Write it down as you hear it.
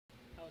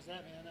How's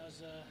that, man? That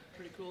was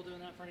pretty cool doing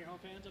that in front of your home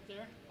fans up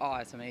there. Oh,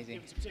 it's amazing.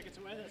 Giving some tickets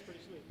away. That's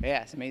pretty sweet.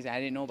 Yeah, it's amazing. I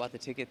didn't know about the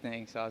ticket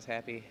thing, so I was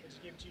happy. Did she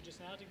give it to you just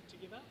now to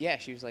give out? Yeah,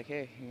 she was like,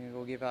 hey, you gonna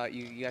go give out,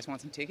 you guys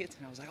want some tickets?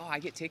 And I was like, oh, I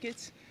get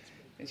tickets?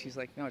 And she's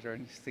like, no,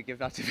 Jordan, just to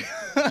give out to me.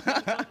 Talk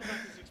about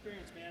this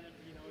experience, man, and,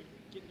 you know,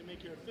 getting to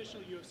make your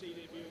official UFC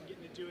debut and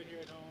getting to do it here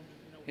at home.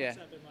 You know, what's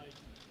that been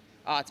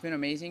like? It's been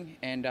amazing,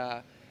 and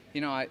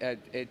you know,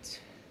 it's,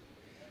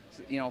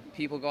 you know,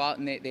 people go out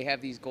and they have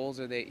these goals,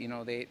 or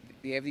they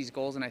have these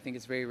goals, and I think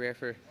it's very rare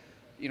for,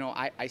 you know,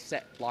 I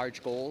set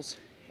large goals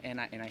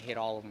and I hit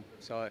all of them.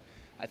 So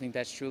I think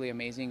that's truly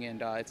amazing,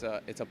 and it's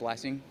a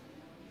blessing,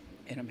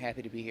 and I'm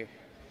happy to be here.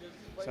 Does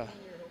fighting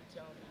in your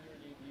hometown in your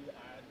debut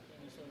add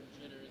any sort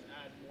of jitters,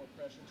 add more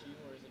pressure to you,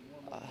 or is it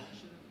more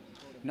motivation?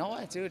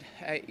 No, dude.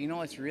 You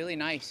know, it's really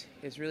nice.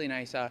 It's really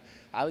nice.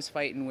 I was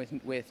fighting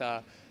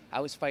I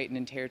was fighting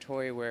in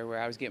territory where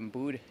I was getting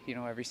booed, you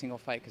know, every single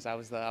fight because I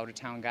was the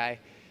out-of-town guy,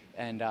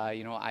 and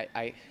you know,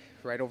 I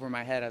right over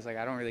my head, I was like,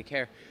 I don't really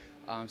care.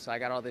 So I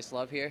got all this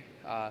love here.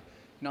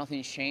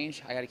 Nothing's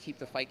changed. I got to keep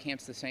the fight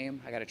camps the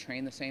same. I got to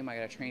train the same. I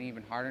got to train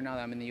even harder now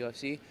that I'm in the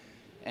UFC,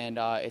 and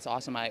it's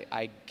awesome.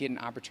 I get an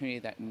opportunity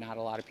that not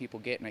a lot of people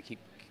get, and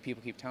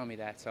people keep telling me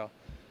that, so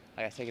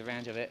I got to take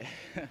advantage of it.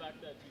 The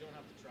fact that you don't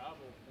have to travel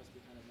must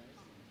be kind of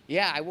nice.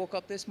 Yeah, I woke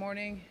up this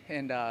morning,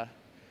 and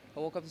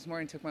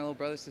took my little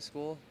brothers to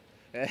school.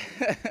 How old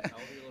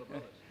are your little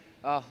brothers?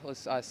 Oh, it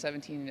was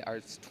 17, or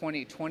it's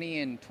 20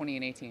 and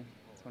 18.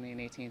 20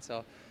 and 18,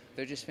 so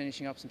they're just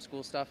finishing up some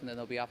school stuff, and then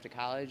they'll be off to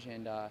college,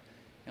 and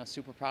you know,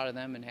 super proud of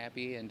them and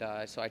happy, and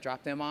so I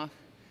dropped them off,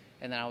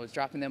 and then I was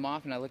dropping them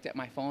off, and I looked at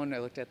my phone, and I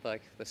looked at the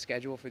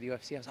schedule for the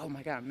UFC. I was, oh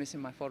my God, I'm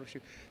missing my photo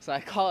shoot. So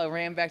I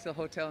ran back to the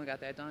hotel and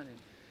got that done, and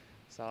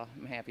so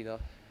I'm happy though.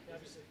 Yeah,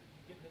 obviously,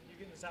 you're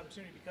getting this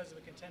opportunity because of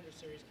the Contender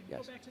series. Can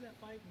you go back to that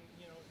fight, and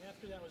you know,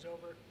 after that was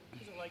over, what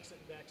was it like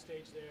sitting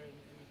backstage there, and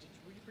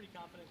were you pretty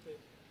confident that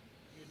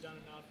you'd done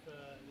enough, to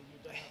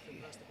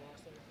impress the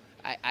boss there?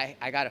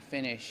 I got to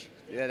finish.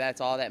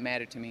 That's all that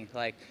mattered to me.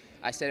 Like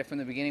I said it from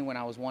the beginning when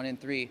I was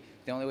 1-3,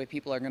 the only way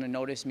people are going to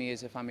notice me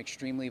is if I'm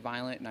extremely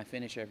violent and I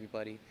finish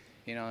everybody.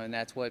 You know, and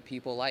that's what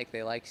people like.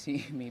 They like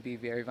seeing me be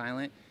very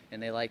violent,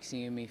 and they like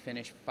seeing me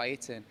finish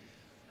fights. And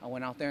I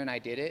went out there and I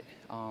did it.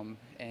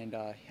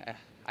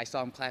 I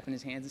saw him clapping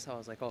his hands, and so I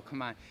was like, oh,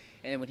 come on.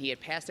 And then when he had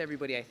passed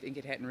everybody, I think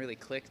it hadn't really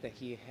clicked that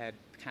he had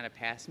kind of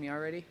passed me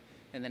already.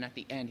 And then at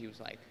the end, he was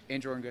like,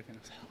 and Jordan Griffin. I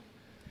was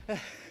like,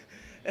 oh.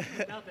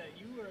 Without that,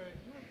 you were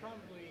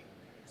probably,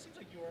 it seems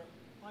like you were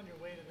on your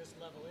way to this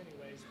level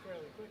anyways,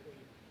 fairly quickly.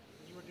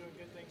 You were doing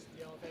good things at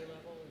the LFA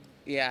level. And,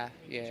 yeah,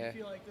 Did you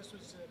feel like this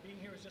was, being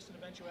here was just an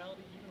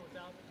eventuality, even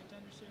without the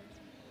Contender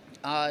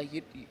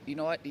series? You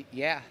know what?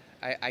 Yeah,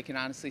 I can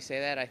honestly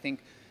say that. I think,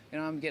 you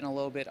know, I'm getting a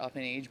little bit up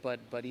in age, but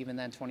even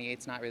then,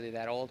 28's not really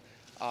that old.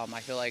 I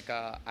feel like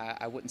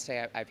I wouldn't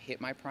say I've hit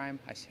my prime.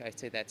 I'd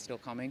say that's still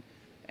coming.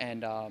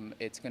 And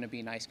it's going to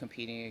be nice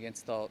competing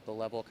against the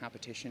level of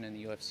competition in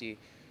the UFC.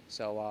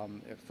 So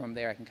from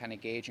there, I can kind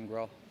of gauge and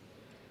grow.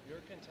 Your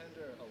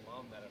Contender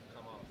alum that have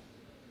come off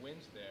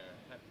wins there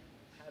have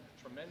had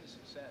tremendous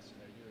success in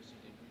their UFC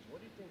debuts. What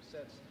do you think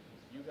sets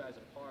you guys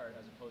apart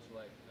as opposed to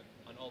like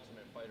an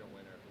Ultimate Fighter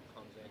winner who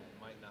comes in and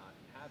might not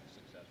have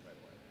success right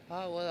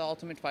away? Well, the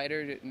Ultimate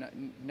Fighter,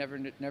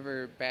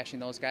 never bashing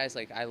those guys.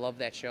 Like I love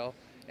that show,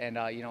 and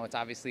you know, it's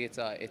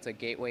a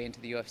gateway into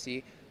the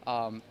UFC.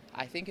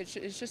 I think it's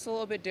just a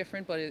little bit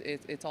different, but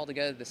it's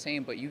altogether the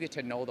same. But you get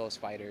to know those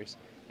fighters,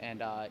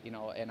 and you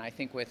know, and I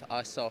think with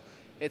us, so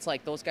it's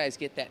like those guys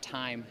get that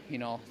time. You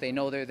know, they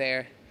know they're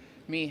there.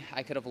 Me,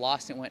 I could have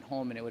lost and went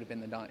home, and it would have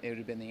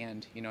been the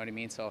end. You know what I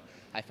mean? So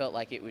I felt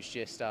like it was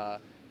just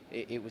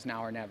it was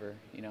now or never.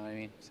 You know what I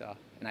mean? So,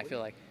 and I feel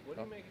like. What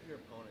do you make of your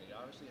opponent? He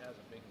obviously has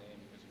a big name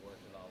because he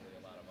worked with Ali.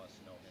 A lot of us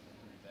know him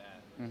through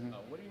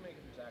that. What do you make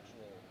of his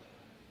actual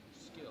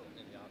skill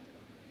in the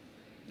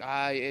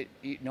octagon?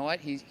 You know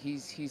what?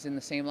 He's in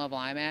the same level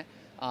I'm at.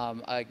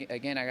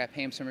 Again, I got to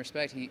pay him some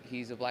respect.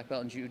 He's a black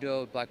belt in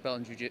judo, black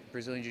belt in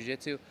Brazilian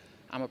jiu-jitsu.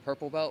 I'm a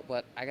purple belt,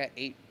 but I got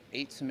eight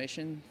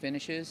submission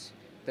finishes.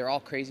 They're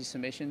all crazy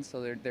submissions,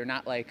 so they're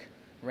not like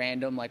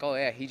random, like, oh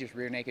yeah, he just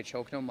rear naked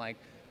choked him. Like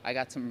I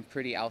got some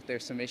pretty out there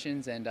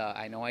submissions, and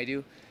I know I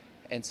do.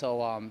 And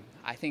so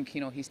I think,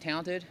 you know, he's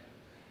talented,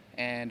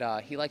 and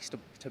he likes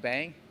to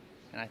bang,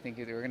 and I think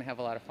we're gonna have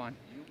a lot of fun.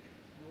 You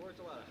worked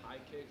a lot of high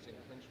kicks and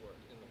clinch work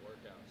in the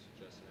workouts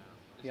just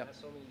now. Is that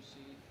something you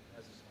see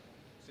as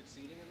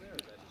succeeding in there, or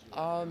is that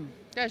just you?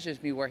 That's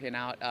just me working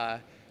out.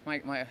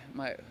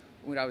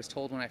 What I was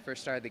told when I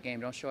first started the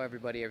game, don't show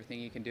everybody everything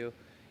you can do.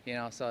 You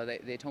know, so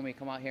they told me to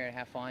come out here and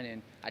have fun,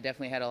 and I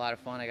definitely had a lot of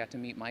fun. I got to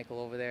meet Michael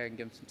over there and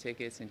give him some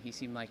tickets, and he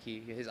seemed like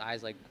his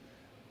eyes like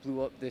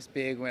blew up this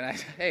big when I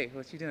said, hey,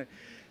 what you doing?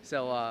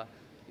 So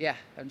yeah,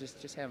 I'm just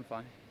having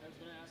fun. I was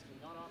going to ask you,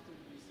 not often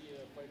do you see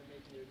a fighter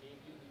making their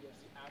debut in the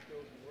UFC after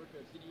open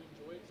workouts. Did you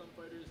enjoy it? Some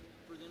fighters,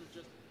 for them, it's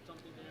just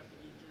something they have to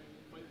do during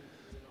the fight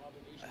week.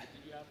 obligation.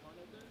 Did you have fun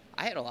out there?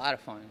 I had a lot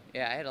of fun.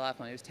 Yeah, I had a lot of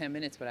fun. It was 10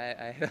 minutes, but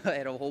I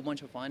had a whole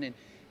bunch of fun.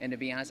 And to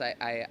be honest,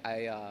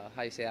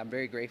 how you say, I'm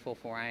very grateful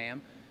for where I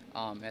am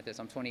at this.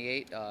 I'm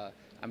 28.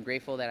 I'm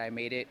grateful that I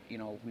made it,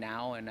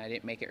 now, and I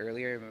didn't make it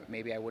earlier.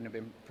 Maybe I wouldn't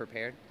have been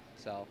prepared.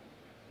 So,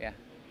 yeah,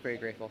 very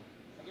grateful.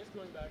 I guess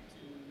going back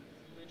to,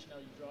 you mentioned how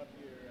you dropped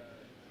your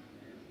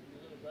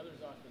little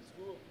brothers off in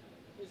school.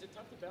 Is it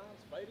tough to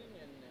balance fighting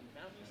and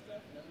family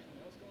stuff and everything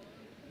else going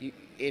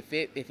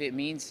on? If it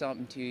means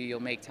something to you,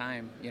 you'll make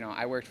time.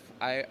 I worked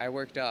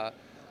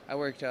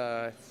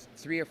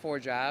 3 or 4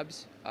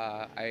 jobs.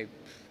 I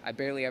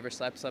barely ever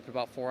slept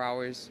about 4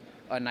 hours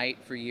a night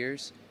for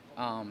years.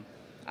 I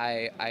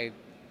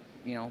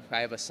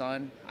have a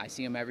son. I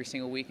see him every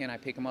single weekend. I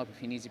pick him up if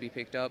he needs to be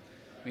picked up.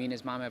 Me and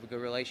his mom have a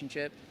good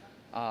relationship.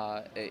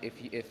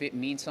 If it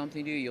means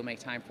something to you, you'll make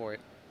time for it.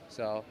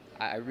 So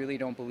I really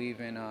don't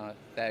believe in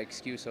that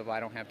excuse of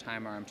I don't have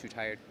time or I'm too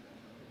tired.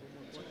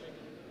 Your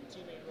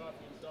teammate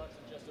Rafian's docs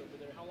are just over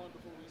there. How long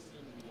before we see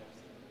him in the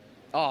UFC?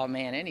 Oh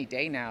man, any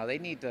day now. They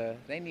need to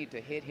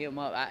hit him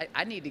up.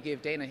 I need to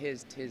give Dana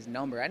his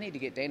number. I need to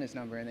get Dana's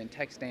number and then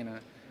text Dana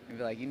and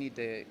be like, you need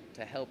to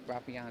help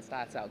Rafian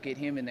Stotts out. Get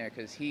him in there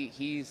because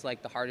he's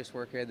like the hardest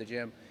worker at the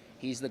gym.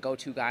 He's the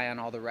go-to guy on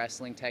all the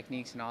wrestling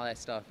techniques and all that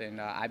stuff. And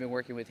I've been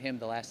working with him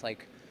the last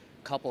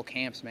couple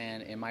camps,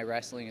 man, and my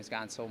wrestling has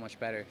gotten so much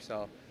better.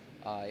 So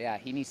yeah,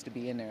 he needs to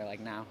be in there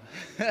now.